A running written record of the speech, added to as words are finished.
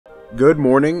Good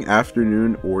morning,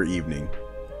 afternoon, or evening.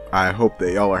 I hope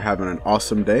that y'all are having an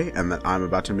awesome day and that I'm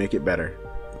about to make it better.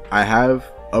 I have,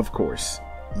 of course,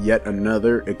 yet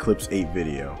another Eclipse 8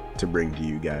 video to bring to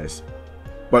you guys.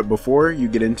 But before you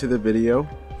get into the video,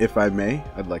 if I may,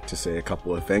 I'd like to say a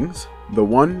couple of things. The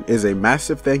one is a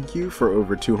massive thank you for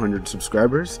over 200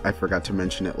 subscribers. I forgot to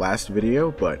mention it last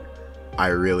video, but I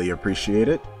really appreciate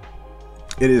it.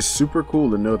 It is super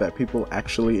cool to know that people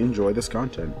actually enjoy this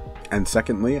content. And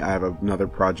secondly, I have another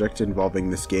project involving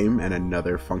this game and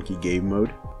another funky game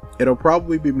mode. It'll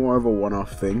probably be more of a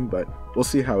one-off thing, but we'll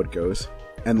see how it goes.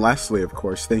 And lastly, of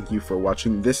course, thank you for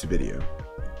watching this video.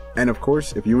 And of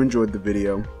course, if you enjoyed the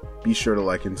video, be sure to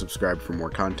like and subscribe for more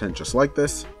content just like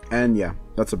this. And yeah,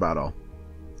 that's about all.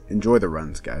 Enjoy the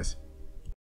runs, guys.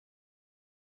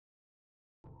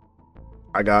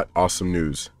 I got awesome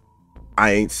news.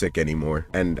 I ain't sick anymore,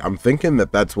 and I'm thinking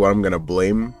that that's what I'm gonna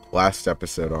blame last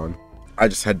episode on. I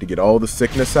just had to get all the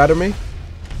sickness out of me.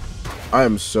 I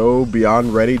am so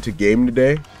beyond ready to game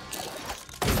today.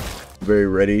 Very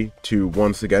ready to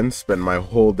once again spend my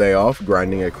whole day off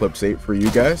grinding Eclipse 8 for you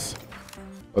guys.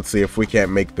 Let's see if we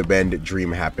can't make the Bandit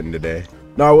dream happen today.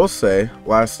 Now I will say,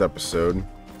 last episode,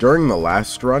 during the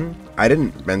last run, I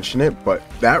didn't mention it, but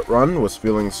that run was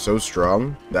feeling so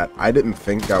strong that I didn't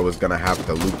think I was gonna have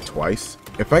to loop twice.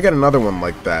 If I get another one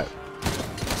like that,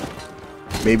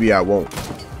 maybe I won't.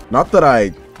 Not that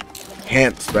I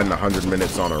can't spend 100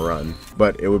 minutes on a run,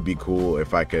 but it would be cool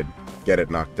if I could get it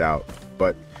knocked out.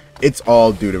 But it's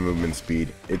all due to movement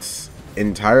speed. It's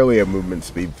entirely a movement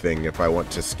speed thing if I want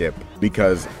to skip,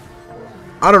 because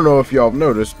I don't know if y'all have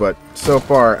noticed, but so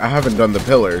far I haven't done the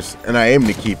pillars, and I aim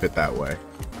to keep it that way.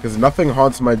 Because nothing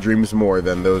haunts my dreams more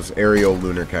than those aerial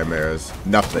lunar chimeras.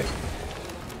 Nothing.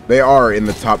 They are in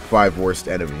the top 5 worst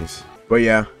enemies. But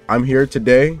yeah, I'm here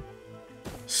today,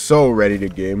 so ready to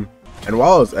game. And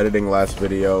while I was editing last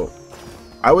video,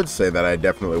 I would say that I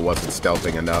definitely wasn't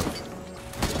stealthing enough.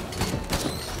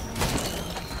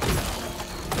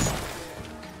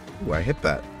 Ooh, I hit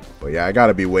that. But yeah, I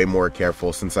gotta be way more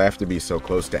careful since I have to be so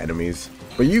close to enemies.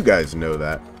 But you guys know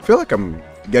that. I feel like I'm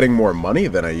getting more money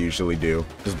than I usually do.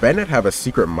 Does Bandit have a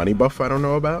secret money buff I don't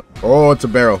know about? Oh, it's a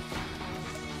barrel.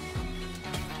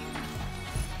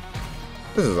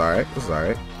 This is alright. This is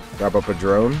alright. Grab up a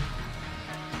drone.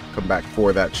 Come back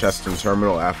for that chest and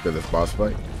terminal after this boss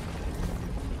fight.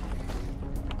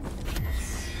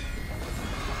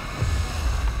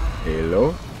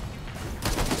 Hello?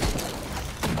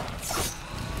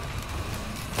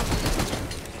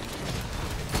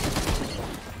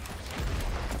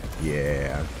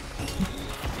 Yeah.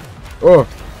 Oh,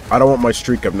 I don't want my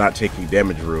streak of not taking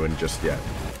damage ruined just yet.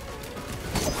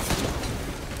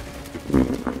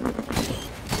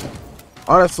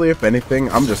 Honestly, if anything,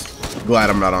 I'm just glad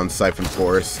I'm not on Siphon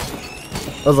Forest.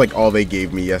 That was like all they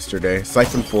gave me yesterday.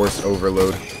 Siphon Forest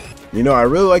Overload. You know, I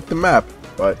really like the map,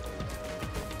 but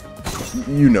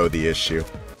you know the issue.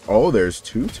 Oh, there's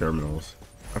 2 terminals.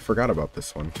 I forgot about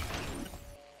this one.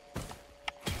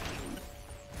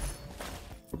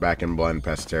 We're back in Blind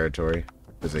Pest territory.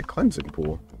 There's a cleansing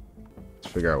pool. Let's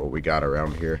figure out what we got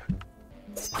around here.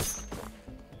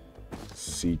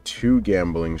 See 2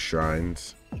 gambling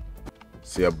shrines.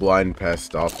 See a blind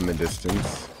pest off in the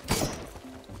distance.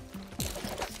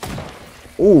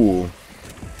 Ooh.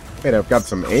 Wait, I've got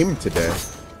some aim today.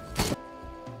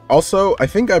 Also, I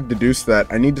think I've deduced that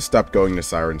I need to stop going to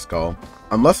Siren's Call.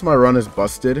 Unless my run is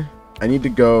busted, I need to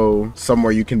go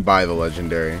somewhere you can buy the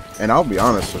legendary. And I'll be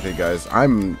honest with you guys,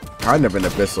 I'm kind of an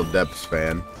Abyssal Depths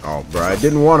fan. Oh, bro, I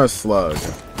didn't want a slug.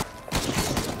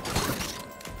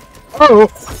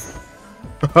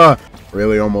 Oh!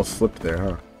 Really almost slipped there,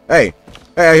 huh? Hey!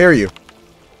 Hey, I hear you!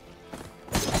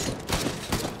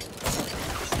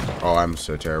 Oh, I'm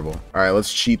so terrible. Alright,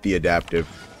 let's cheat the adaptive.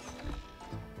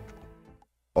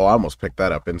 Oh, I almost picked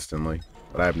that up instantly.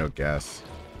 But I have no gas.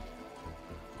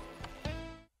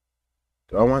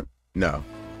 Do I want? No.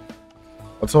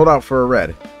 Let's hold out for a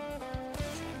red.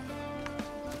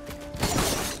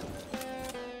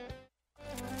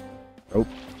 Nope.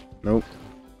 Nope.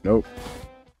 Nope.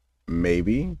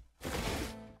 Maybe?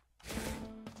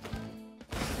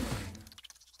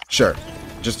 Sure.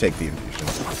 Just take the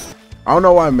infusion. I don't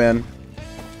know why, man.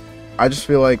 I just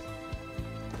feel like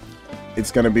it's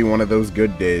gonna be one of those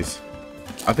good days.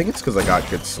 I think it's because I got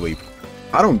good sleep.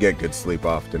 I don't get good sleep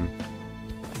often.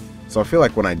 So I feel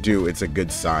like when I do, it's a good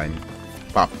sign.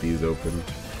 Pop these open.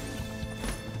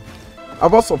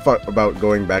 I've also thought about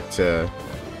going back to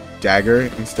Dagger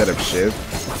instead of Shiv.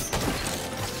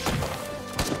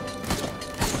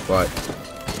 But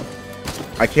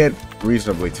I can't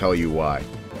reasonably tell you why.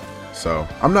 So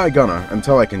I'm not gonna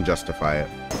until I can justify it.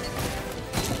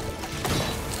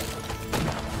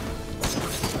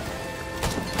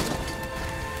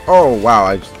 Oh, wow.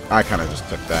 I kind of just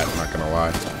took that, I'm not going to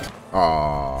lie.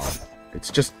 Aw. It's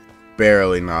just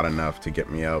barely not enough to get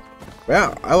me up.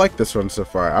 Yeah, I like this one so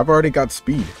far. I've already got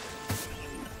speed.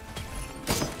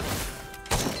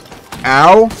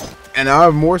 Ow! And I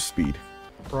have more speed.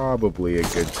 Probably a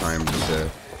good time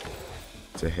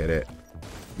to hit it.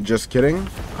 Just kidding.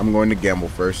 I'm going to gamble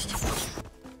first.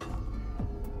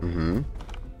 I'm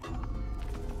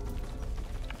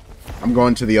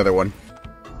going to the other one.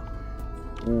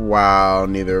 Wow,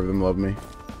 neither of them love me.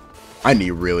 I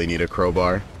really need a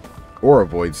crowbar. Or a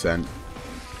void scent.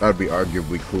 That would be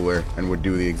arguably cooler and would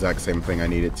do the exact same thing I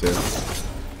need it to.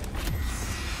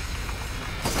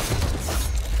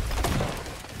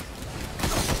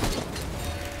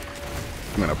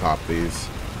 I'm gonna pop these.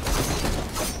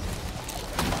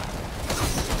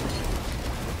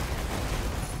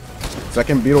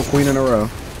 Second Beetle Queen in a row.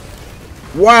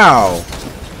 Wow!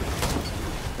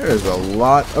 There's a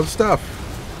lot of stuff.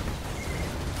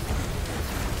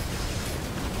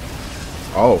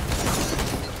 Oh.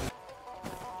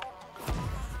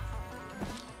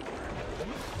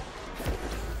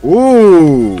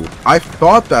 Ooh! I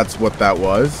thought that's what that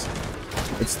was.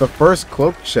 It's the first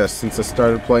cloak chest since I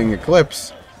started playing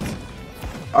Eclipse.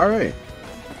 Alright.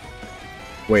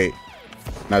 Wait.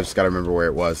 Now I just gotta remember where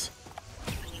it was.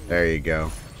 There you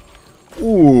go.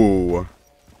 Ooh.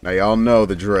 Now y'all know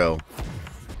the drill.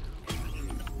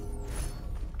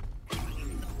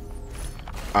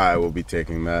 I will be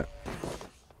taking that.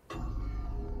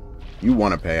 You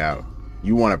want to pay out.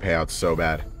 You want to pay out so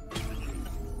bad.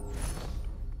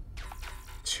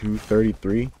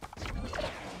 233?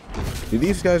 Do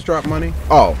these guys drop money?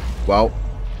 Oh, well.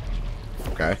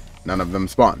 Okay. None of them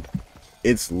spawned.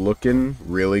 It's looking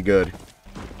really good.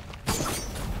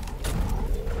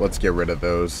 Let's get rid of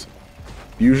those.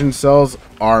 Fusion cells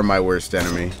are my worst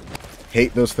enemy.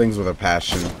 Hate those things with a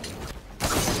passion.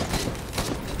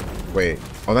 Wait.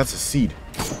 Oh, that's a seed.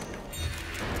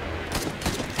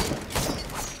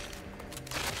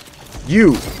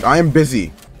 You! I am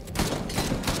busy.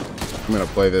 I'm gonna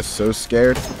play this so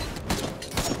scared.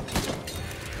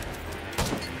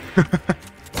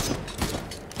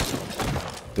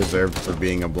 Deserved for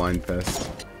being a blind pest.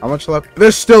 How much left?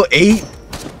 There's still 8?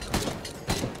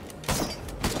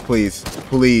 Please.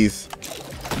 Please.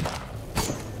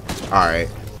 Alright.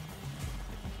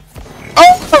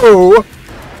 Oh!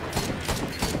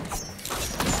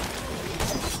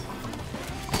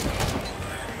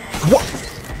 What?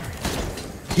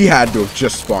 He had to have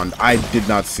just spawned. I did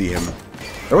not see him.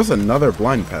 There was another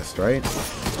blind pest, right?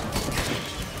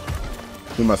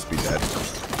 He must be dead.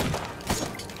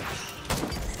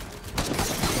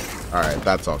 Alright,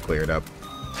 that's all cleared up.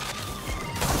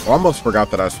 I almost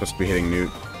forgot that I was supposed to be hitting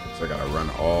Newt. So I gotta run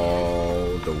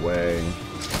all the way.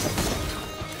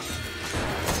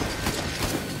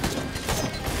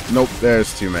 Nope,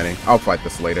 there's too many. I'll fight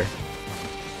this later.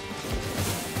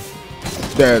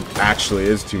 There actually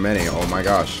is too many. Oh my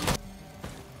gosh.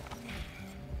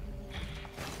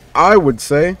 I would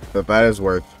say that that is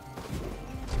worth.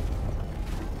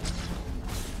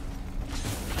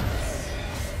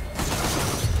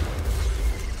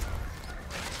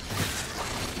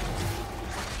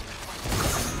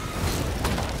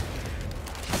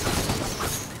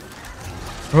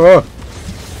 Huh.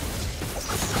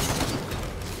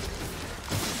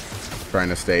 Trying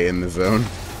to stay in the zone.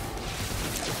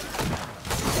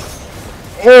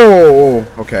 Oh,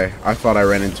 okay. I thought I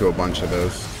ran into a bunch of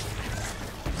those.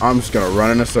 I'm just gonna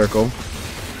run in a circle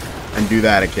and do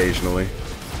that occasionally.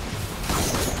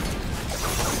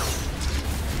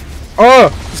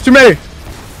 Oh, it's too many.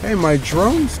 Hey, my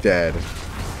drone's dead.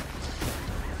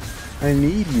 I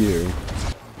need you.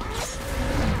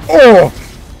 Oh.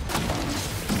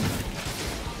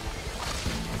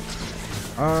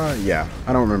 Yeah.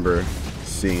 I don't remember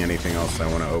seeing anything else I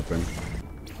want to open.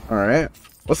 Alright.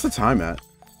 What's the time at?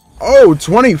 Oh,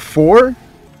 24?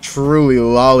 Truly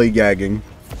lollygagging.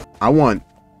 I want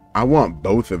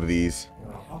both of these.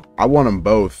 I want them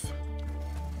both.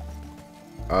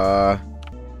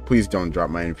 Please don't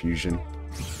drop my infusion.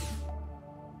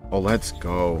 Oh, let's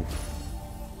go.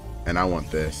 And I want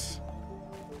this.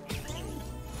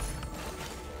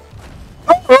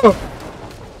 Oh!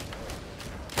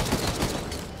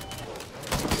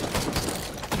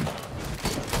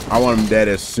 I want him dead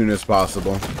as soon as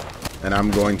possible. And I'm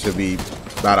going to be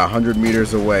about 100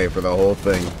 meters away for the whole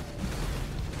thing.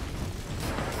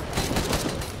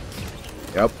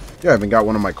 Yep. Yeah, I even got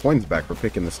one of my coins back for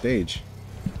picking the stage.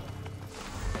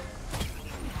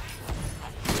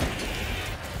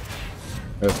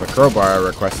 There's the crowbar I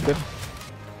requested.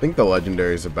 I think the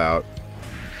legendary is about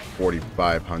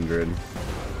 4,500.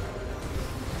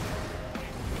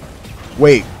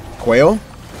 Wait, quail?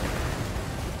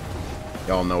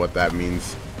 Y'all know what that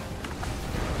means.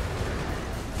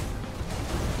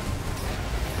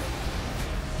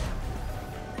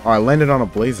 Oh, I landed on a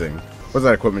blazing. What's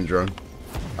that equipment drone?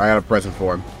 I got a present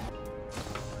for him.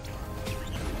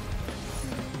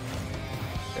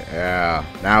 Yeah,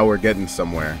 now we're getting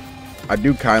somewhere. I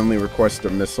do kindly request a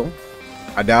missile.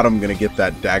 I doubt I'm gonna get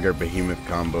that dagger behemoth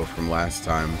combo from last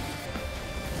time.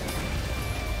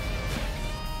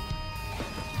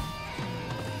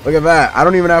 Look at that. I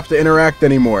don't even have to interact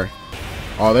anymore.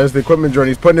 Oh, there's the equipment drone.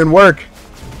 He's putting in work.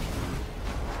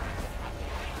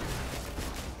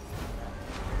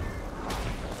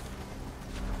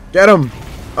 Get him.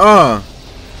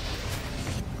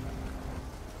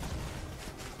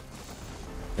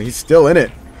 He's still in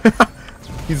it.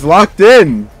 He's locked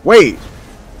in. Wait.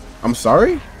 I'm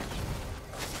sorry?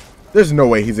 There's no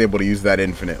way he's able to use that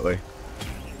infinitely.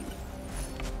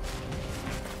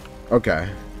 Okay.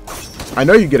 I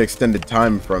know you get extended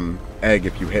time from egg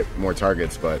if you hit more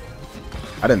targets, but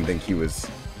I didn't think he was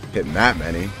hitting that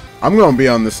many. I'm going to be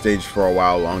on this stage for a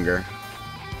while longer.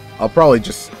 I'll probably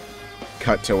just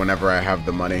cut to whenever I have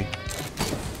the money.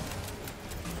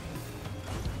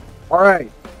 Alright.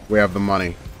 We have the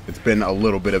money. It's been a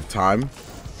little bit of time.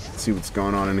 Let's see what's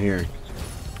going on in here.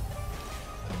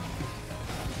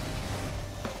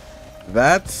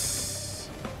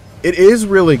 It is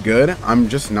really good. I'm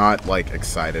just not, like,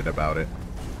 excited about it.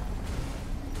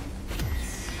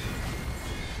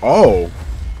 Oh.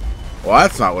 Well,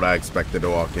 that's not what I expected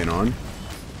to walk in on.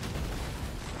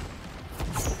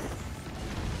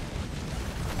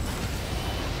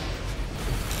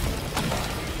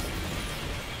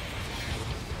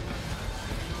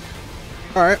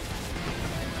 Alright.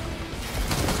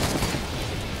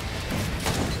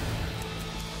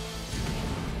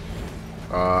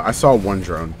 I saw one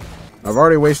drone. I've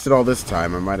already wasted all this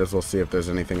time. I might as well see if there's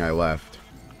anything I left.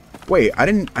 Wait,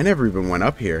 I never even went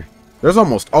up here. There's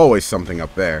almost always something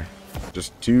up there.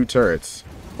 Just 2 turrets.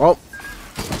 Well,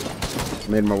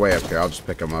 made my way up here. I'll just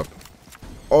pick them up.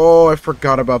 Oh, I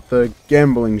forgot about the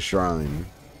gambling shrine.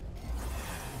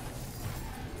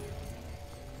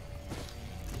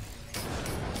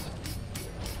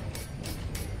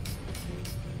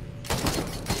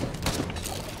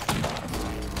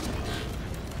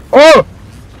 Oh!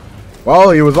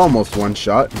 Well, he was almost one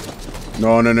shot.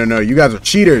 No, no, no, no. You guys are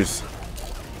cheaters.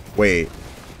 Wait.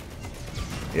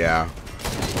 Yeah.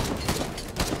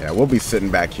 Yeah, we'll be sitting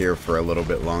back here for a little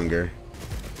bit longer.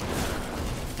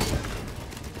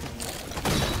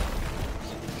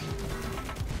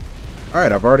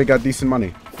 Alright, I've already got decent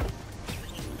money.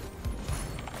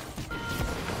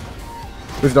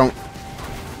 Please don't.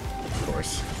 Of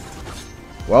course.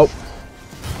 Well.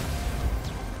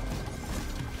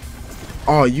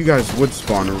 Oh, you guys would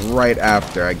spawn right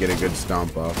after I get a good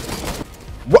stomp off.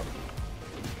 What?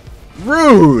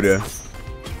 Rude!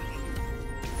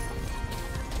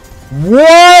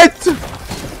 What?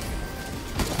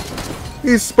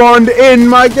 He spawned in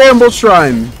my gamble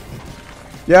shrine.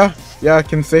 Yeah, I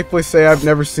can safely say I've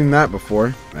never seen that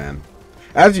before. Man.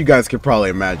 As you guys could probably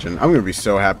imagine, I'm gonna be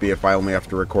so happy if I only have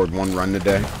to record 1 run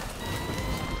today.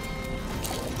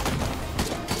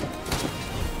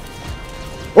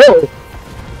 Whoa!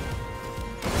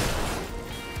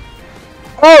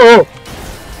 Oh!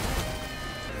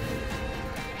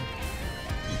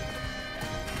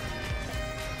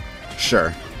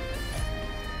 Sure.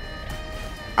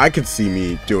 I could see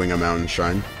me doing a mountain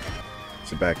shrine.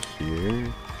 Is it back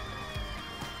here?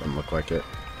 Doesn't look like it.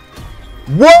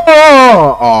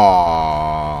 Whoa!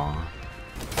 Aww.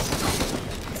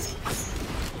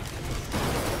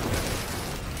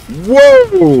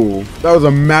 Whoa! That was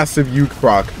a massive uke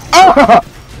proc. Ah!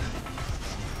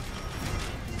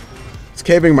 It's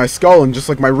caving my skull in just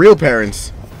like my real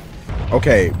parents.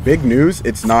 Okay, big news.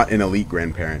 It's not an elite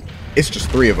grandparent. It's just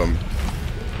 3 of them.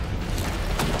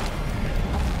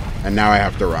 And now I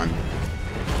have to run.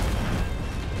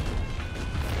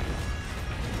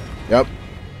 Yep.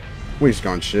 We're just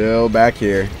gonna chill back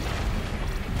here.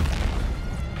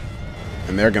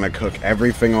 And they're gonna cook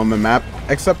everything on the map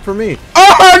except for me.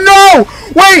 Oh no!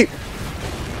 Wait!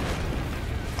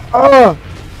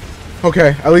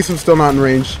 Okay, at least I'm still not in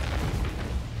range.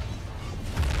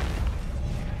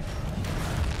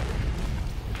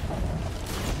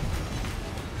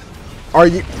 Are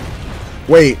you...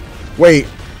 Wait.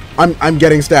 I'm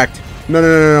getting stacked.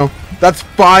 No. That's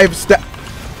 5 stack.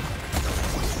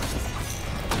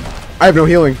 I have no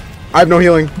healing. I'm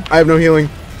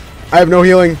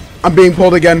being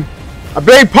pulled again. I'm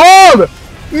being pulled!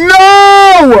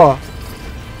 No!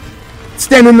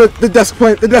 Stand in the desk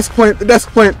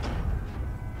plant.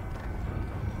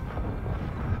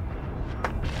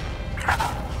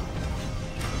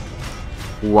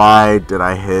 Why did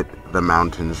I hit the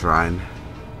mountain shrine?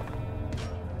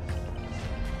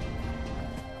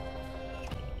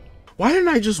 Why didn't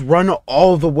I just run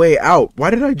all the way out? Why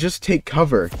did I just take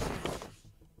cover?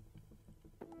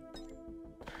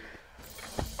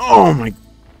 Oh my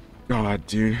god,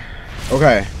 dude.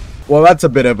 Okay. Well, that's a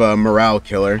bit of a morale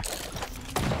killer.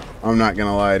 I'm not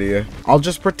gonna lie to you. I'll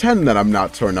just pretend that I'm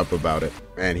not torn up about it.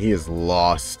 Man, he is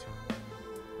lost.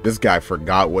 This guy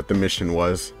forgot what the mission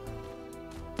was.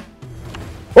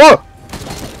 Oh!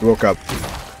 Woke up.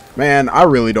 Man, I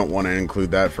really don't want to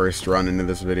include that first run into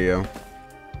this video.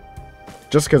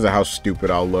 Just because of how stupid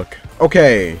I'll look.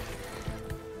 Okay.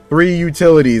 3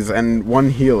 utilities and 1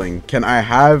 healing. Can I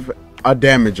have a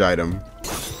damage item?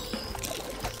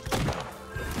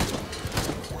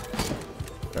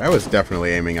 I was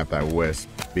definitely aiming at that wisp.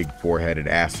 Big 4-headed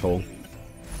asshole.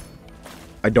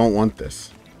 I don't want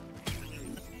this.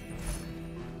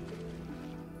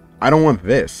 I don't want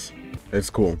this. It's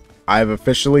cool. I've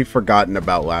officially forgotten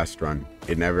about last run.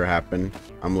 It never happened.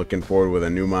 I'm looking forward with a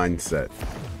new mindset.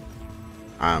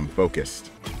 I'm focused.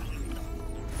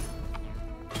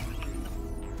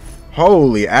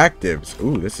 Holy actives.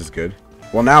 Ooh, this is good.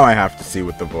 Well, now I have to see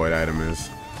what the void item is.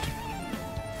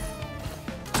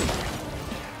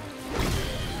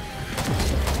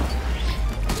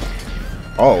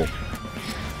 Oh.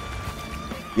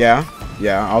 Yeah,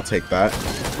 I'll take that.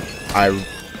 I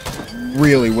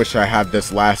really wish I had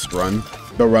this last run.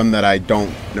 The run that I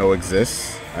don't know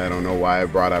exists. I don't know why I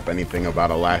brought up anything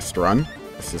about a last run.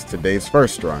 This is today's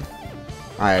first run.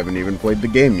 I haven't even played the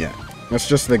game yet. That's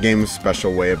just the game's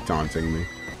special way of taunting me.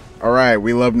 Alright,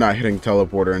 we love not hitting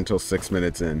teleporter until 6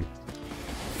 minutes in.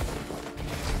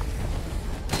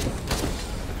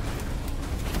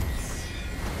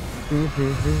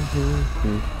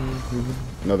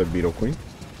 Another beetle queen.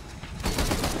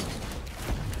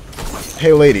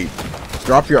 Hey lady,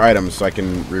 drop your items so I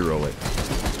can reroll it.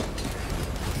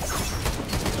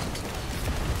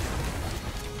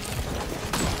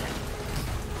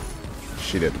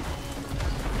 She didn't.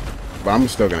 But I'm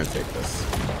still gonna take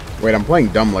this. Wait, I'm playing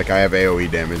dumb like I have AoE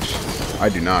damage. I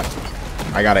do not.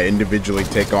 I gotta individually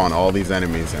take on all these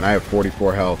enemies, and I have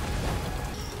 44 health.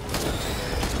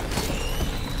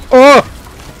 Oh!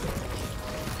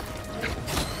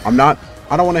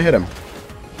 I don't want to hit him.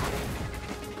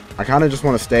 I kind of just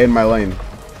want to stay in my lane.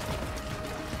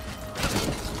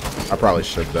 I probably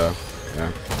should, though.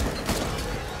 Yeah.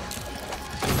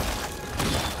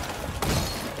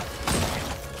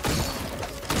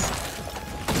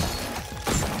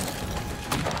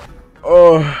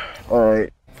 Oh,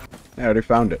 alright. I already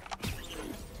found it.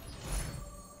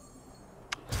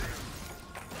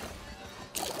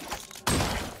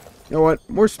 You know what?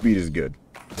 More speed is good.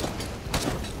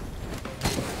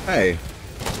 Hey.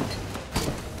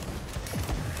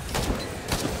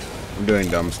 I'm doing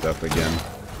dumb stuff again.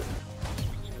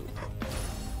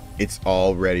 It's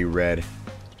already red.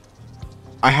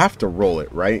 I have to roll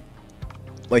it, right?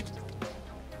 Like...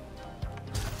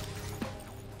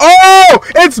 Oh!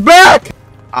 It's back!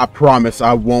 I promise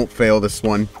I won't fail this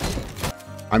one.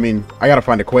 I mean, I gotta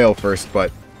find a quail first,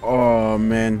 but... Oh,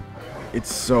 man.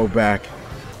 It's so back.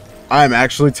 I'm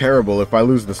actually terrible if I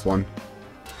lose this one.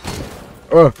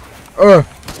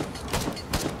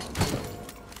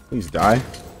 Please die.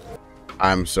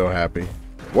 I'm so happy.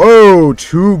 Whoa!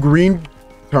 2 green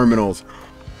terminals.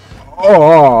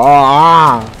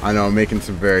 Oh, I know I'm making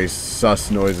some very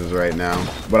sus noises right now,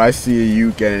 but I see a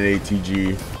Uke and an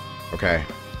ATG. Okay,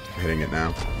 I'm hitting it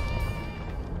now.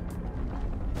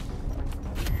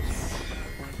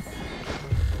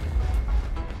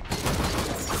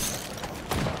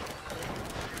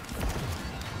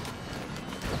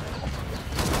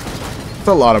 It's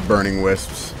a lot of burning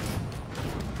wisps.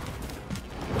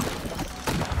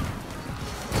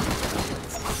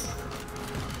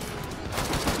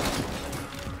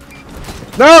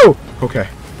 No! Okay.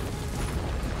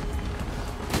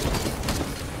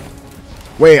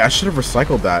 Wait, I should have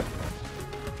recycled that.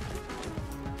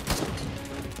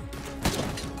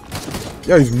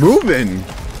 Yeah, he's moving.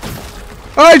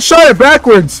 Oh, I shot it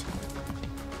backwards!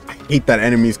 I hate that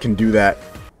enemies can do that.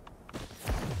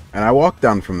 And I walked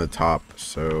down from the top,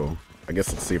 so I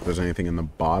guess let's see if there's anything in the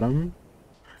bottom.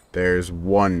 There's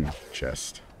 1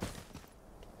 chest.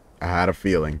 I had a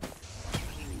feeling.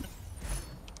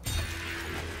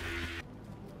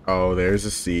 Oh, there's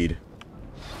a seed.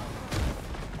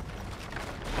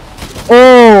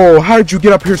 Oh, how did you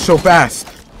get up here so fast?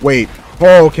 Wait.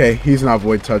 Oh, okay. He's not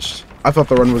void touched. I thought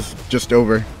the run was just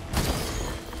over.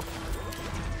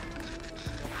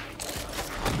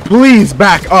 Please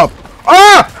back up.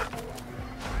 Ah!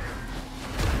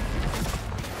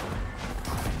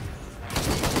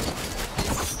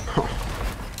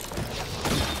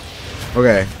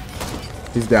 Okay.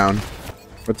 He's down.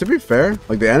 But to be fair,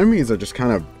 like, the enemies are just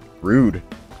kind of rude.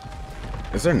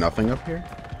 Is there nothing up here?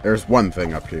 There's one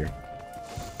thing up here.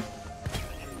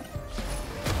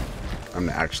 I'm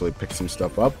gonna actually pick some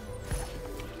stuff up.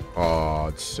 Oh,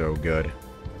 it's so good.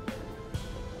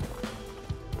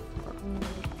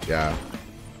 Yeah.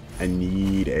 I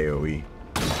need AoE.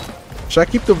 Should I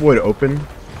keep the void open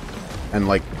and,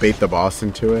 like, bait the boss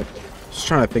into it? Just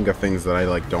trying to think of things that I,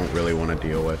 like, don't really want to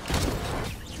deal with.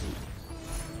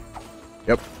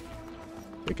 Yep.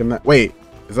 Taking that. Wait,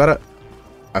 is that a...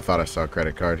 I thought I saw a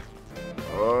credit card.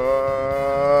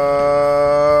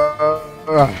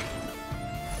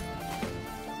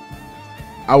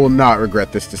 I will not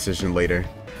regret this decision later.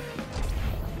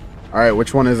 Alright,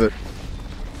 which one is it?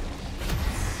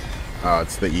 Oh,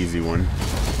 it's the easy one.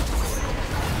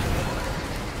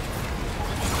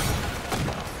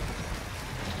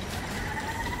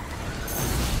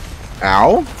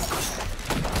 Ow?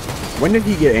 When did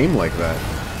he get aimed like that?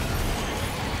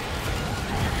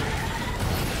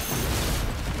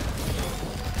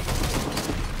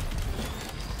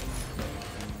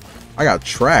 I got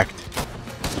tracked.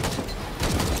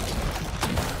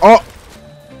 Oh!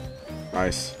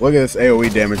 Nice. Look at this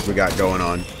AoE damage we got going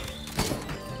on.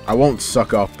 I won't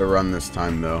suck off the run this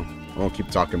time, though. I won't keep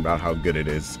talking about how good it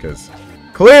is, because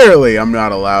clearly I'm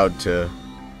not allowed to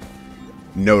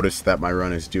notice that my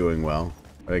run is doing well.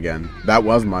 But again, that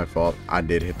was my fault. I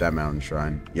did hit that mountain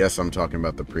shrine. Yes, I'm talking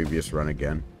about the previous run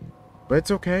again. But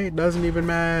it's okay. It doesn't even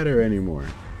matter anymore.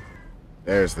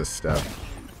 There's the stuff.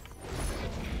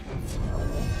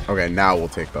 Okay, now we'll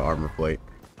take the armor plate.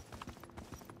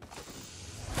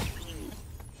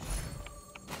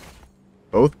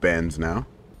 Both bands now.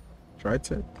 Tried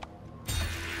it.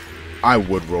 I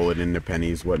would roll it into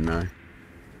pennies, wouldn't I?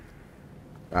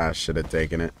 I should have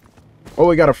taken it. Oh,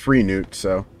 we got a free newt,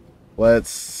 so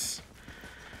let's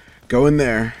go in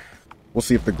there. We'll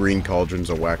see if the green cauldron's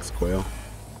a wax quail.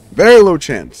 Very low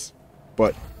chance,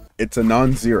 but it's a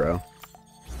non-zero.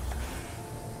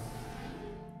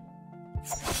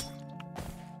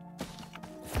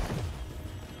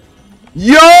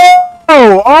 Yo!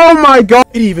 Oh my god!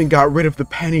 It even got rid of the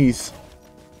pennies.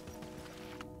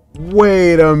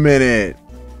 Wait a minute.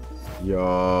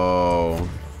 Yo.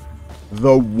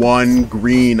 The one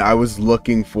green I was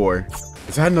looking for.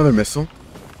 Is that another missile?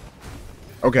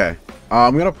 Okay.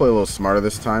 I'm gonna play a little smarter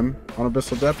this time on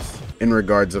Abyssal Depths in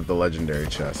regards of the legendary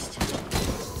chest.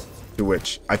 To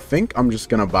which I think I'm just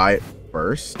gonna buy it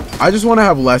first. I just want to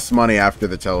have less money after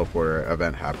the teleporter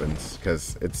event happens,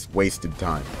 because it's wasted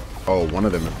time. Oh, one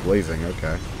of them is blazing.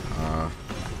 Okay.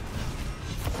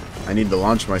 I need to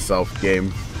launch myself,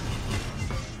 game.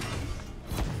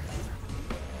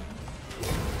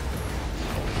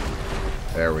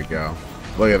 There we go.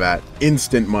 Look at that.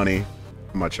 Instant money.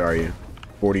 How much are you?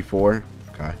 44?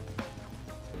 Okay.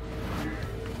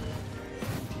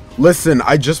 Listen,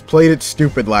 I just played it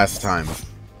stupid last time.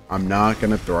 I'm not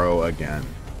gonna throw again.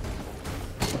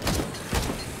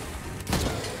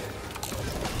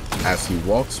 As he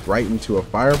walks right into a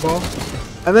fireball,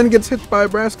 and then gets hit by a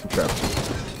brass contraption.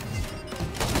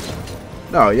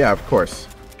 No, yeah, of course.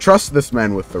 Trust this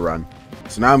man with the run.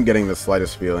 So now I'm getting the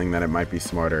slightest feeling that it might be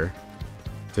smarter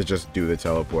to just do the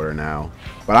teleporter now.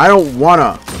 But I don't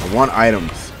wanna. I want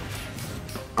items.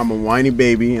 I'm a whiny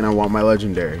baby and I want my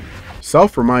legendary.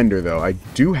 Self-reminder though, I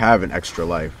do have an extra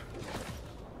life.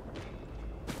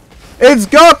 It's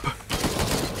Gup!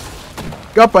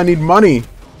 Gup, I need money.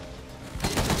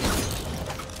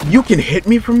 You can hit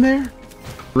me from there?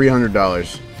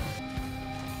 $300.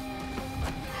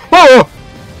 Oh!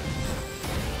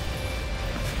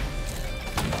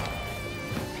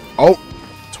 Oh!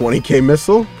 20k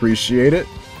missile. Appreciate it.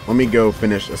 Let me go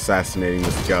finish assassinating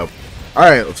this Gup.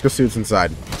 Alright, let's go see what's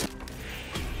inside.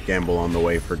 Gamble on the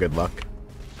way for good luck.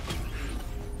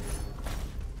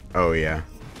 Oh, yeah.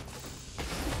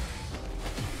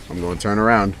 I'm going to turn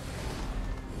around.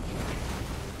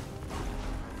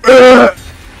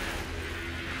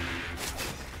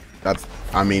 That's,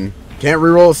 I mean, can't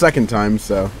reroll a second time,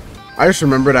 so. I just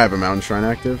remembered I have a mountain shrine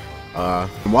active.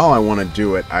 And while I want to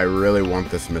do it, I really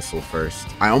want this missile first.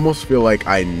 I almost feel like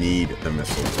I need the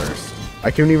missile first.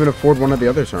 I can't even afford one of the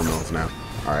other terminals now.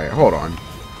 Alright, hold on.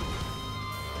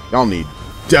 Y'all need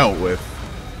dealt with.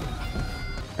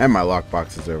 And my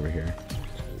lockbox is over here.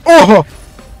 Oh!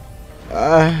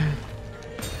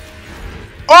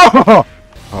 Oh!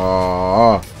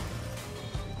 Oh!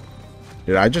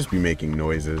 Did I just be making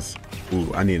noises?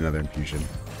 Ooh, I need another infusion.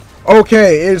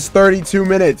 Okay, it's 32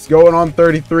 minutes, going on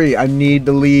 33. I need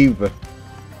to leave.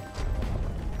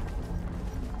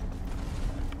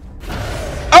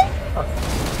 Oh!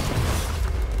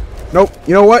 Nope.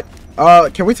 You know what?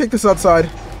 Can we take this outside?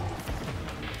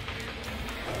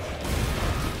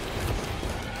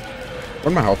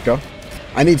 Where'd my health go?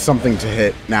 I need something to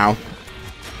hit now.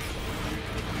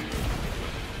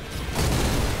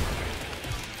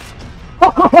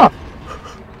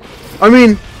 I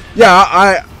mean,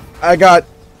 yeah, I got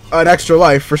an extra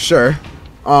life for sure.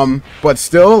 But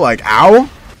still, like, ow!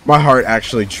 My heart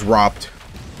actually dropped.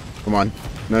 Come on.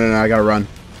 No, I gotta run.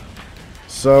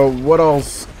 So, what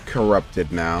else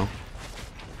corrupted now?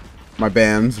 My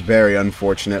bands, very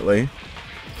unfortunately.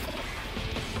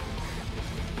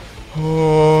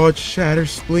 Oh, Shatter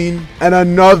Spleen. And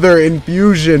another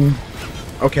infusion.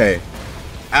 Okay.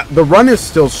 The run is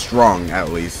still strong, at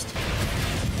least.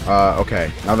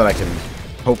 Okay. Now that I can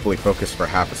hopefully focus for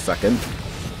half a second.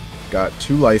 Got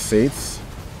 2 Lysates.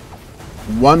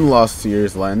 1 Lost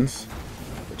Seer's Lens.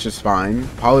 Which is fine.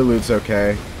 Polylute's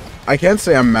okay. I can't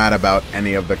say I'm mad about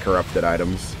any of the corrupted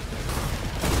items.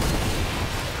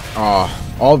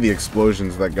 Oh, all the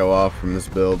explosions that go off from this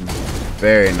build.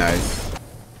 Very nice.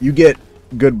 You get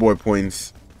good boy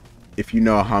points if you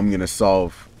know how I'm going to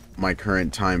solve my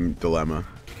current time dilemma.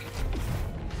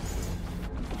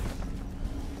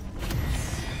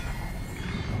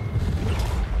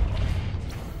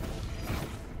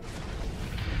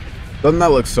 Doesn't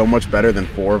that look so much better than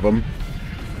 4 of them?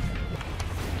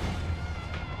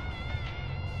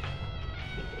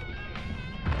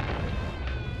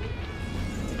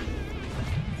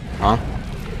 Huh?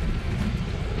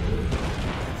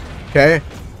 Okay,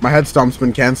 my head stomp's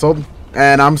been cancelled,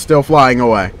 and I'm still flying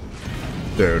away.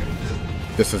 Dude,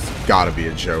 this has gotta be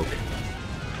a joke.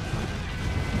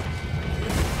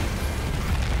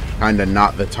 Kinda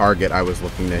not the target I was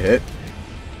looking to hit.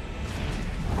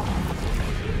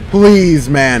 Please,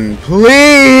 man,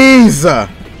 please!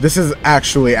 This is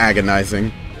actually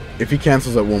agonizing. If he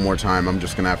cancels it one more time, I'm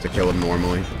just gonna have to kill him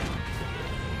normally.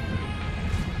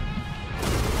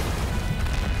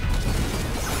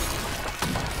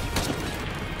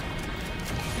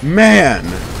 Man,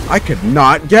 I could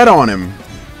not get on him.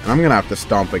 And I'm gonna have to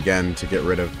stomp again to get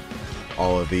rid of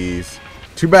all of these.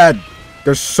 Too bad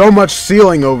there's so much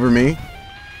ceiling over me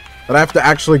that I have to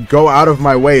actually go out of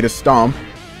my way to stomp.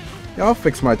 Yeah, I'll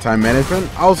fix my time management.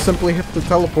 I'll simply hit the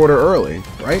teleporter early,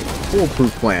 right?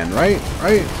 Foolproof plan, right?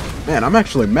 Right? Man, I'm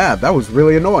actually mad. That was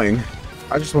really annoying.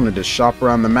 I just wanted to shop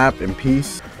around the map in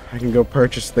peace. I can go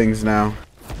purchase things now.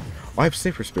 Oh, I have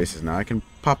safer spaces now. I can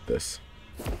pop this.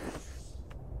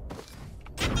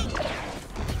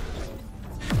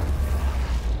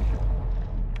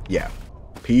 Yeah.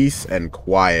 Peace and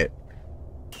quiet.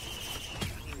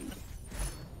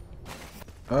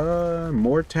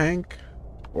 More tank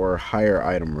or higher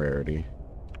item rarity?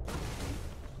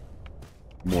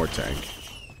 More tank.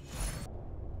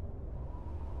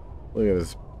 Look at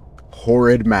this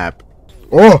horrid map.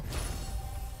 Oh!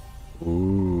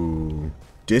 Ooh.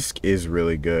 Disc is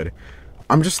really good.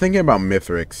 I'm just thinking about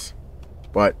Mithrix,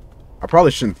 but I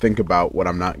probably shouldn't think about what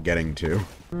I'm not getting to.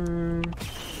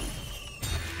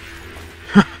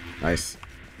 Nice.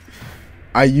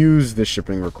 I use the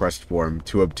shipping request form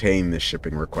to obtain the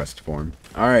shipping request form.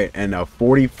 Alright, and a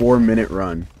 44-minute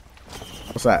run.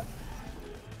 What's that?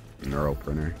 Neural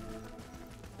printer.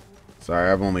 Sorry,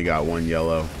 I've only got 1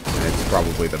 yellow, and it's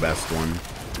probably the best one.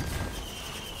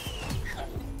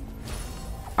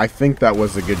 I think that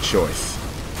was a good choice.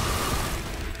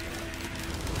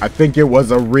 I think it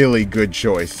was a really good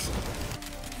choice.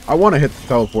 I want to hit the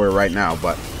teleporter right now,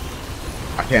 but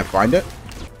I can't find it.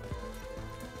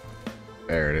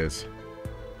 There it is.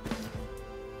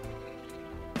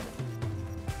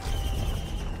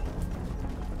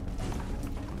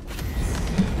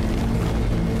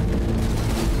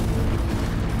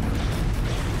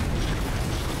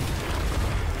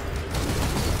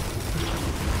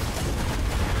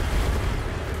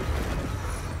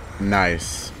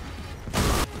 Nice.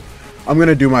 I'm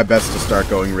gonna do my best to start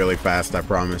going really fast, I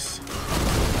promise.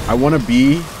 I want to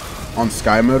be on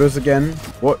Sky Motos again.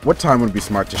 What time would be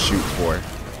smart to shoot for?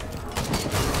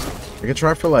 I could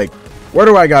try for like... Where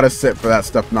do I gotta sit for that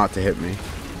stuff not to hit me?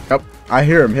 Yep, I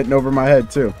hear him hitting over my head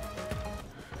too.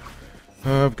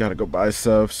 I've gotta go buy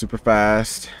stuff super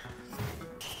fast.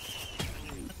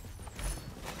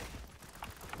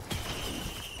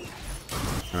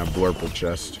 And a blurple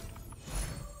chest.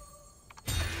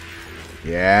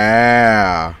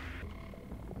 Yeah.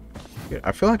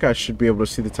 I feel like I should be able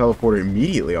to see the teleporter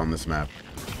immediately on this map.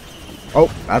 Oh,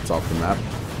 that's off the map.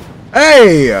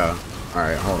 Hey!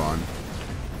 Alright, hold on.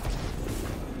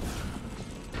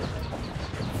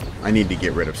 I need to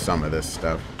get rid of some of this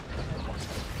stuff.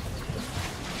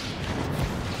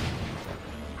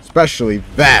 Especially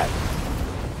that.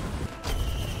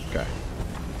 Okay.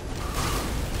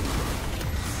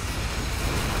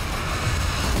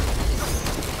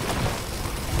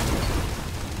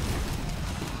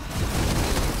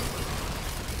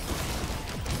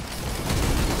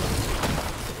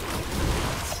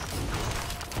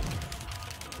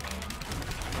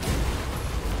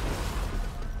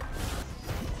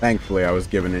 Thankfully, I was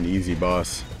given an easy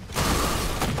boss.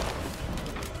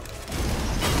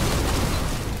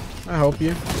 I help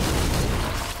you.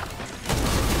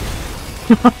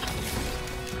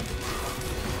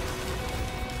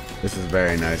 This is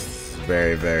very nice. This is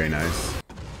very, very nice.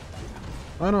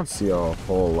 I don't see a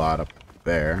whole lot up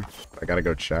there. I gotta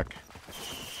go check.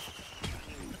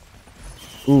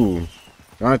 Ooh. You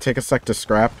wanna take a sec to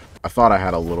scrap? I thought I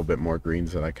had a little bit more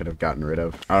greens that I could have gotten rid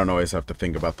of. I don't always have to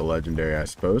think about the legendary, I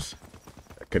suppose.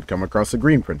 I could come across a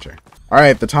green printer.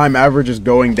 Alright, the time average is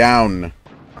going down.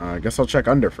 I guess I'll check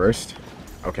under first.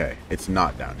 Okay, it's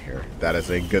not down here. That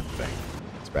is a good thing.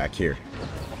 It's back here.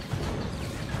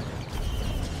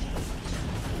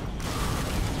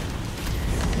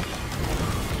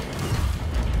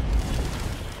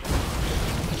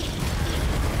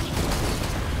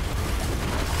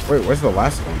 Wait, where's the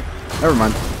last one? Never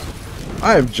mind.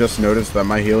 I have just noticed that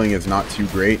my healing is not too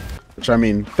great. Which, I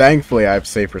mean, thankfully I have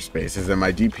safer spaces and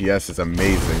my DPS is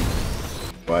amazing.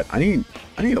 But I need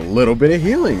a little bit of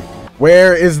healing.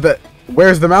 Where's the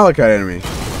Malachite enemy?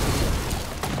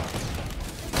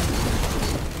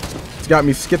 It's got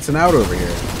me skitzing out over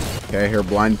here. Okay, I hear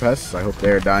blind pests. I hope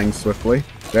they are dying swiftly.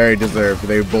 Very deserved.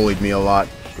 They bullied me a lot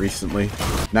recently.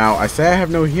 Now, I say I have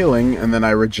no healing, and then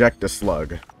I reject a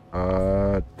slug.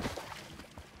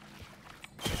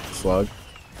 Slug.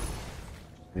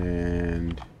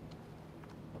 And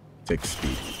take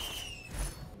speed.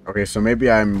 Okay, so maybe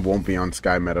I won't be on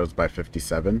Sky Meadows by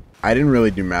 57. I didn't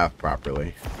really do math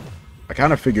properly. I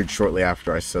kind of figured shortly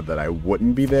after I said that I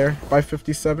wouldn't be there by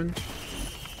 57.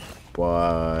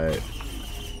 But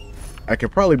I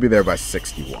could probably be there by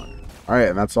 61. Alright,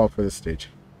 and that's all for this stage.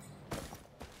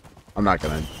 I'm not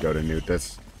gonna go to Newt.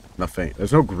 There's nothing.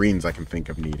 There's no greens I can think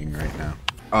of needing right now.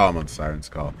 Oh, I'm on Siren's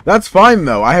Call. That's fine,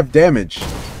 though. I have damage.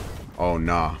 Oh,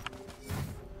 nah.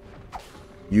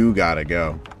 You gotta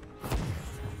go.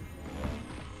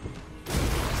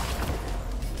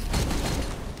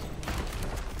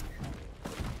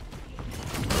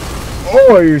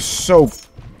 Oh, you're so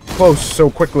close so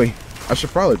quickly. I should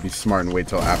probably be smart and wait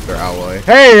till after Alloy.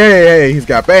 Hey, hey, hey, he's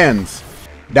got bands.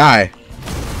 Die.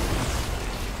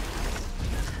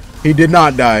 He did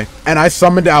not die. And I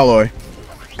summoned Alloy.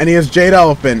 And he has Jade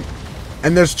Elephant.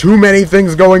 And there's too many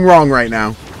things going wrong right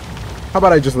now. How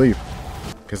about I just leave?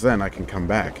 Because then I can come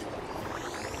back.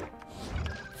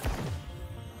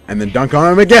 And then dunk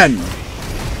on him again.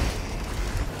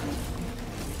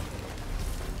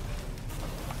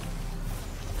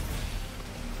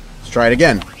 Let's try it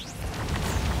again.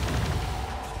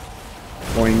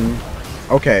 Boing.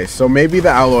 Okay, so maybe the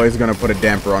Alloy is going to put a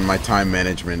damper on my time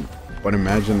management. But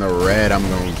imagine the red I'm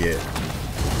going to get.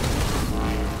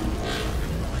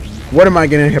 What am I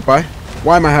getting hit by?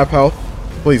 Why am I half health?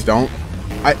 Please don't.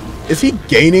 Is he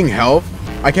gaining health?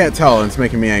 I can't tell, and it's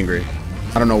making me angry.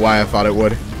 I don't know why I thought it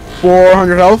would.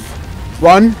 400 health.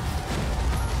 Run.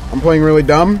 I'm playing really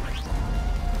dumb.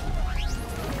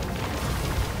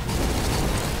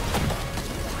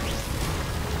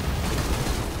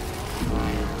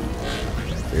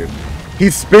 Dude. He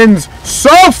spins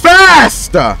so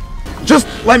fast! Just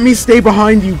let me stay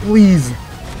behind you, please.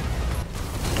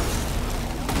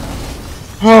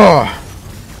 Oh,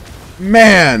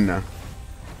 man.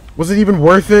 Was it even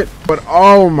worth it? But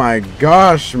oh my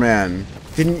gosh, man.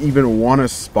 Didn't even want to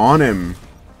spawn him.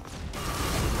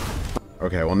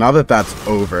 Okay, well now that that's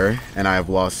over, and I have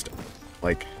lost,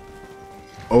 like,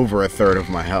 over a third of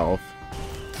my health,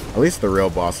 at least the real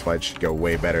boss fight should go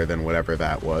way better than whatever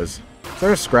that was. Is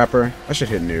there a scrapper? I should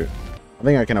hit Newt. I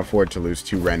think I can afford to lose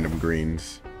 2 random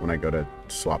greens when I go to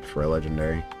swap for a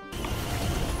legendary.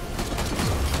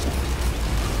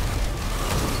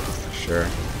 Sure.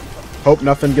 Hope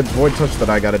nothing gets void touch that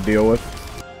I gotta deal with.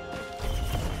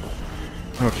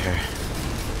 Okay.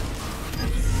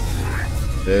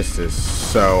 This is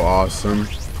so awesome.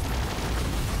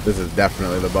 This is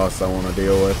definitely the boss I want to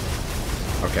deal with.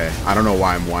 Okay, I don't know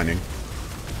why I'm whining.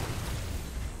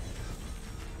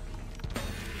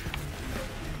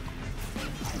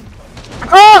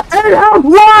 Ah! 8 health!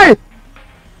 Why?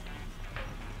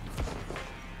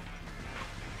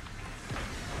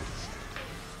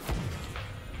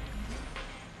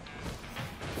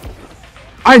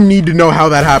 I need to know how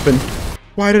that happened.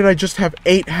 Why did I just have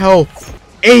 8 health?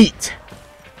 8!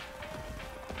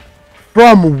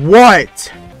 From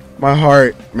what? My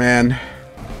heart, man.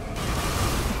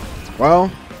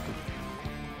 Well,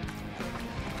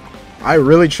 I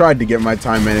really tried to get my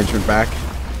time management back.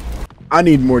 I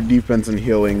need more defense and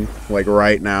healing, like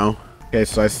right now. Okay,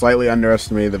 so I slightly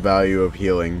underestimated the value of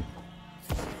healing.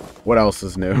 What else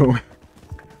is new?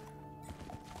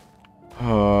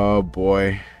 Oh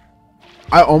boy.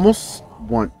 I almost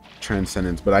want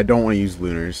Transcendence, but I don't want to use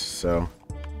Lunars, so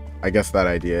I guess that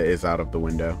idea is out of the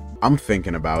window. I'm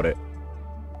thinking about it.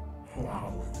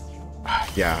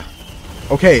 Yeah.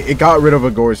 Okay, it got rid of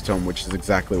Agor's Tome, which is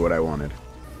exactly what I wanted.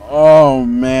 Oh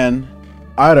man.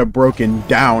 I'd have broken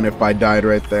down if I died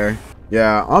right there.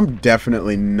 Yeah, I'm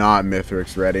definitely not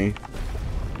Mithrix ready.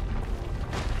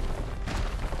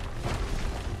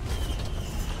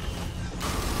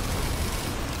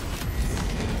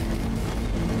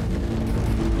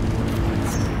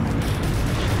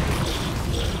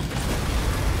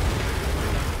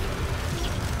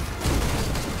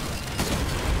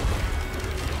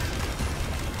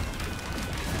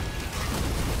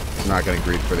 I'm not gonna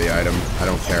greed for the item. I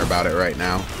don't care about it right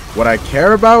now. What I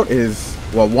care about is,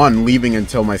 well, one, leaving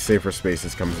until my safer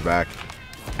spaces comes back,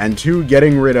 and two,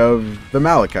 getting rid of the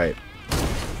Malachite.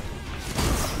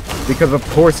 Because of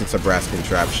course it's a brass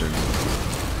contraption.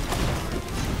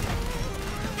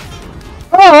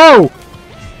 Oh!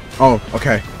 Oh,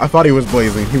 okay. I thought he was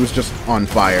blazing. He was just on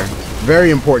fire.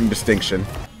 Very important distinction.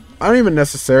 I don't even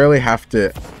necessarily have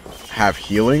to have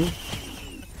healing,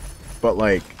 but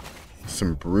like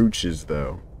some brooches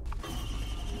though.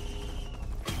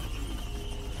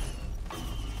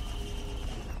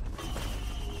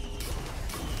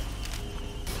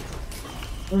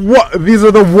 What? These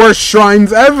are the worst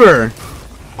shrines ever!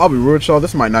 I'll be real with y'all,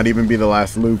 this might not even be the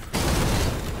last loop.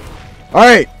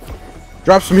 Alright!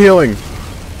 Drop some healing.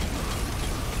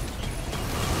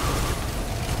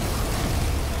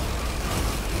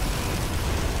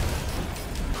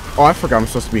 Oh, I forgot I'm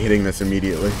supposed to be hitting this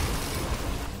immediately.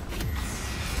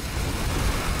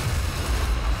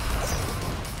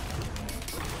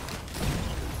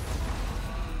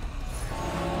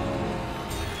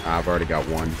 I've already got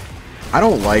one. I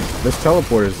don't like this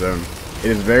teleporter zone.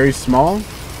 It is very small,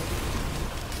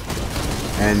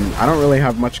 and I don't really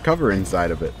have much cover inside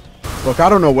of it. Look, I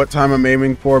don't know what time I'm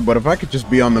aiming for, but if I could just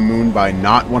be on the moon by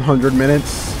not 100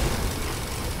 minutes,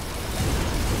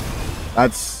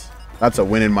 that's a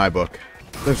win in my book.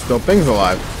 There's still things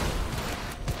alive.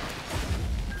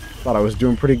 Thought I was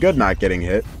doing pretty good not getting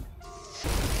hit.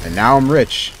 And now I'm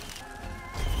rich.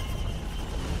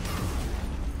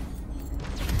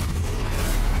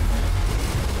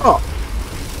 Oh.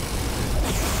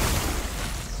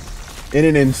 In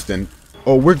an instant.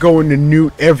 Oh, we're going to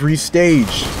Newt every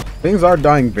stage. Things are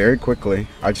dying very quickly.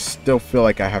 I just still feel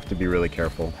like I have to be really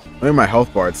careful. Look at my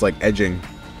health bar. It's like edging.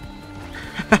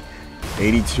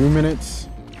 82 minutes?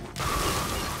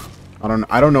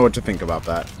 I don't know what to think about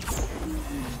that.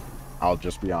 I'll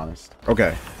just be honest.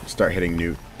 Okay, start hitting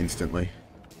Newt instantly.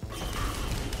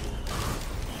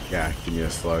 Yeah, give me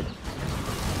a slug.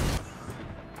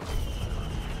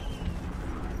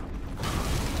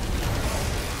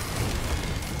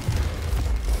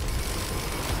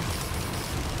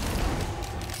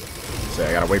 So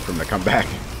I gotta wait for him to come back.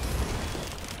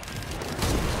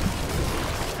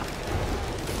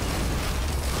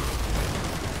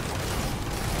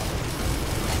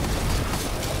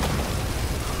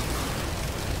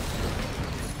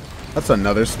 That's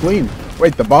another spleen.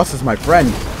 Wait, the boss is my friend.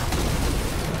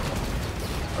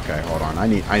 Okay, hold on. I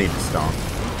need to stomp.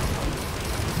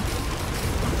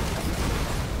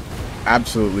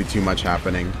 Absolutely too much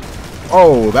happening.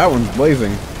 Oh, that one's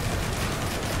blazing.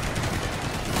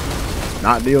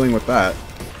 Not dealing with that.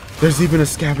 There's even a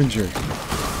scavenger.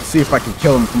 Let's see if I can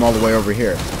kill him from all the way over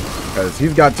here. Because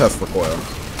he's got Tesla coil.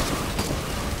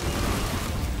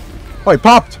 Oh, he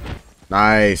popped!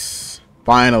 Nice.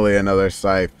 Finally another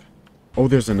scythe. Oh,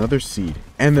 there's another seed.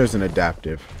 And there's an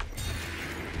adaptive.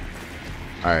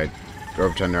 Alright.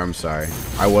 Grove Tender, I'm sorry.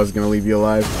 I was going to leave you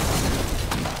alive.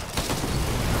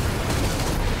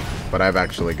 But I've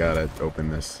actually got to open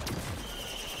this.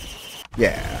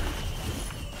 Yeah.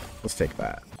 Let's take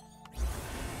that.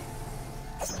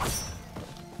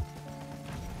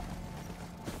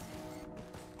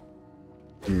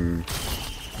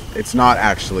 It's not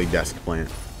actually desk plant.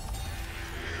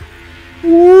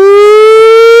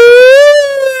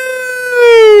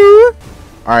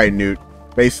 Alright, Newt.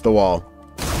 Face the wall.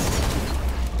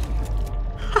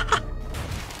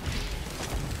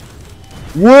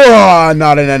 Whoa!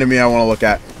 Not an enemy I want to look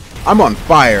at. I'm on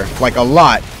fire. Like a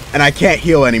lot. And I can't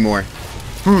heal anymore.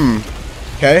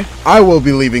 Okay. I will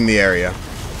be leaving the area.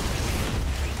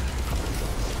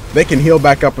 They can heal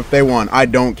back up if they want. I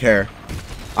don't care.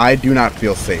 I do not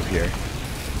feel safe here.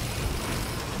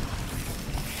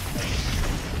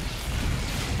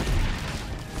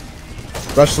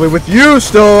 Especially with you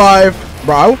still alive.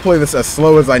 Bro, I will play this as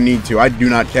slow as I need to. I do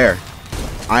not care.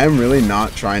 I am really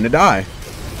not trying to die.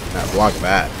 Nah, block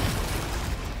that.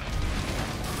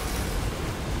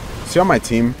 Is he on my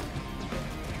team?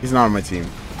 He's not on my team.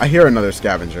 I hear another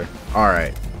scavenger.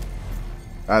 Alright.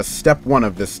 Step 1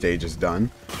 of this stage is done.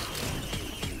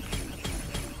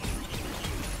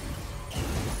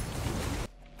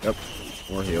 Yep,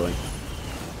 more healing.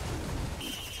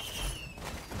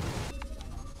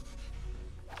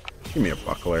 Give me a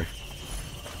buckler.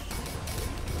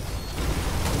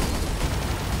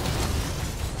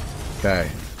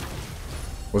 Okay.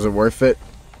 Was it worth it?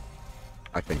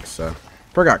 I think so.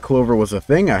 Forgot Clover was a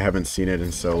thing. I haven't seen it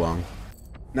in so long.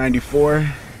 94.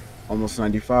 Almost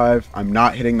 95. I'm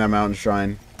not hitting that mountain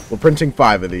shrine. We're printing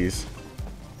 5 of these.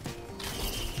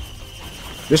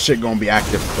 This shit gonna be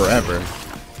active forever.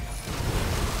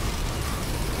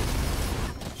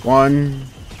 1,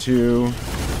 2.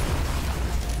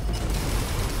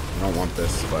 I don't want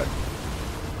this, but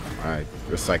alright.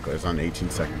 Recycler's on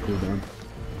 18-second cooldown.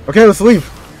 Okay, let's leave.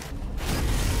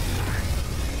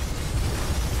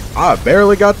 I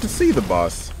barely got to see the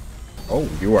boss. Oh,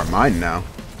 you are mine now.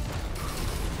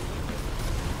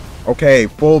 Okay,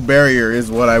 full barrier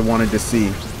is what I wanted to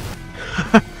see.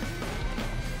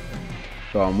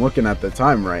 So I'm looking at the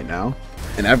time right now,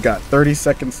 and I've got 30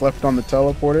 seconds left on the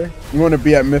teleporter. You want to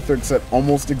be at Mithrix at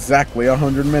almost exactly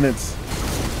 100 minutes.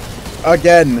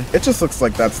 Again, it just looks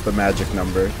like that's the magic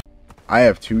number. I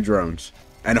have 2 drones,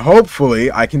 and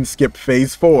hopefully I can skip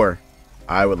phase 4.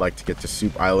 I would like to get to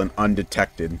Soup Island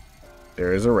undetected.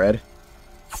 There is a red.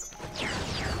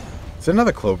 Is it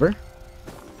another Clover?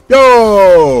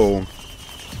 Yo!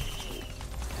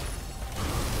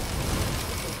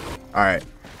 Alright.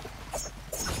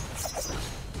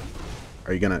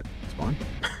 Are you gonna spawn?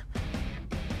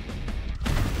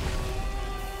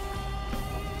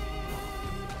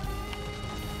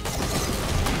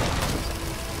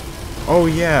 Oh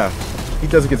yeah. He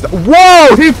doesn't get stuck.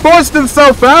 Whoa! He forced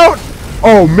himself out!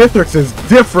 Oh, Mithrix is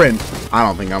different. I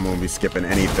don't think I'm gonna be skipping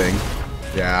anything.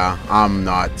 Yeah, I'm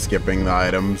not skipping the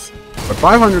items. But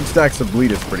 500 stacks of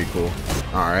bleed is pretty cool.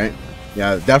 Alright.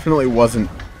 Yeah, it definitely wasn't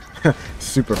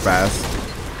super fast.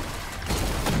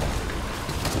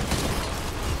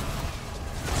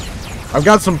 I've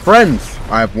got some friends.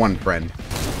 I have 1 friend.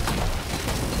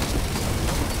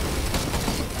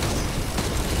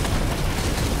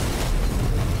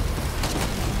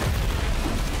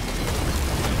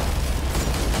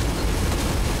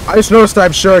 I just noticed I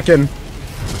have shuriken.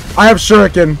 I have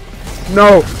shuriken.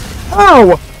 No.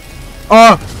 Ow!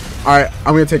 Alright,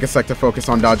 I'm gonna take a sec to focus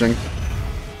on dodging.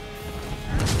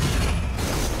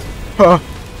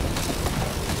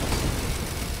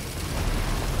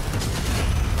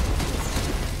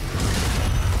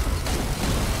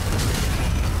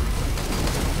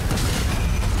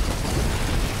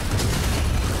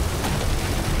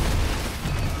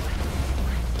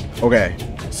 Okay,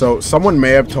 so someone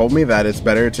may have told me that it's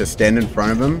better to stand in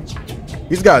front of him.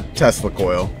 He's got Tesla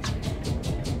coil.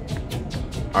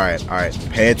 Alright, alright.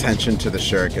 Pay attention to the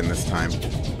shuriken this time.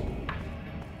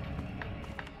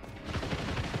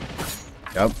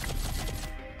 Yep.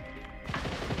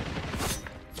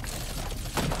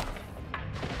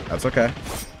 That's okay.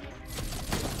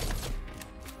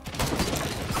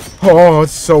 Oh,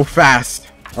 it's so fast.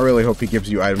 I really hope he gives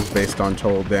you items based on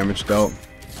total damage dealt.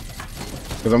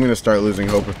 Because I'm going to start losing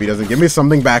hope if he doesn't give me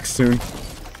something back soon.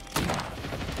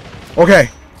 Okay.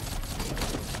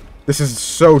 This is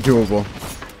so doable.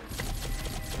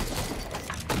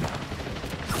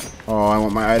 Oh, I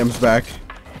want my items back.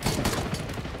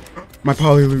 My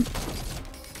poly loot.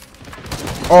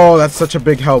 Oh, that's such a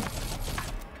big help.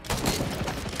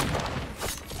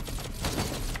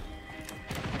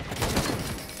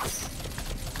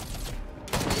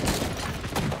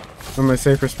 Some of my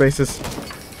safer spaces.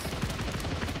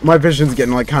 My vision's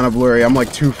getting like kind of blurry. I'm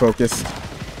like too focused.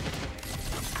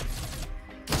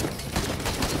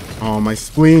 Oh, my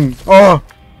spleen. Oh!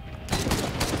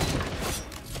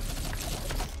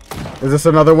 Is this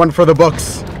another one for the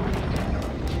books?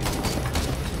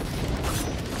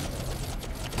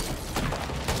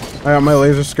 I got my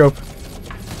laser scope.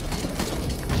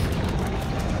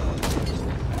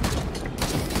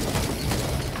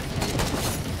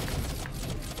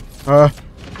 Ah!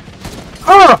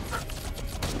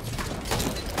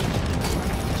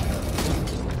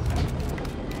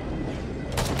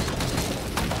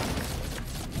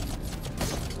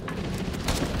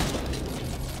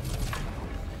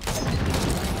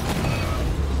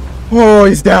 Oh,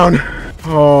 he's down.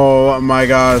 Oh my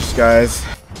gosh, guys.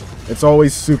 It's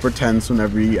always super tense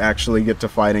whenever you actually get to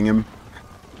fighting him.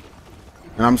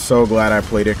 And I'm so glad I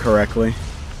played it correctly.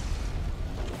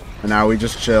 And now we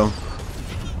just chill.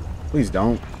 Please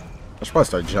don't. I should probably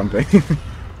start jumping.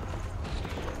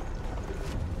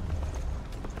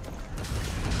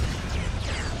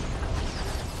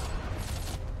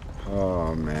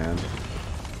 Oh, man.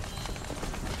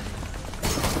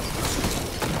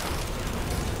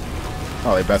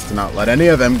 Probably best to not let any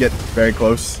of them get very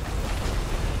close.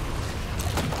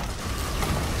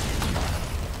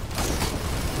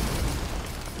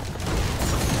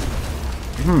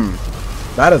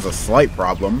 That is a slight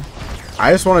problem.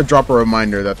 I just want to drop a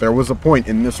reminder that there was a point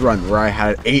in this run where I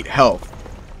had 8 health.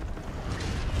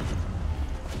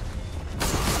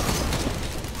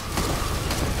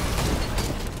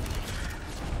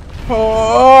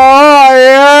 Oh,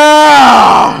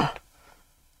 yeah!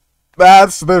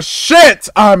 That's the shit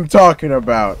I'm talking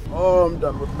about. Oh, I'm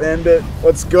done with Bandit.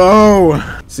 Let's go.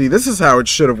 See, this is how it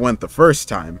should have went the first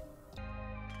time.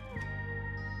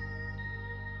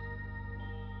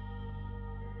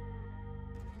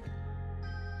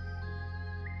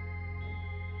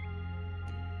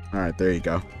 Alright, there you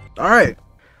go. Alright.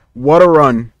 What a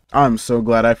run. I'm so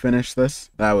glad I finished this.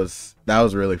 That was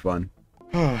really fun.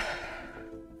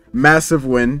 Massive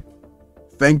win.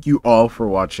 Thank you all for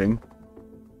watching.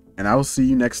 And I will see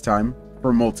you next time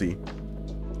for Multi.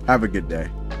 Have a good day.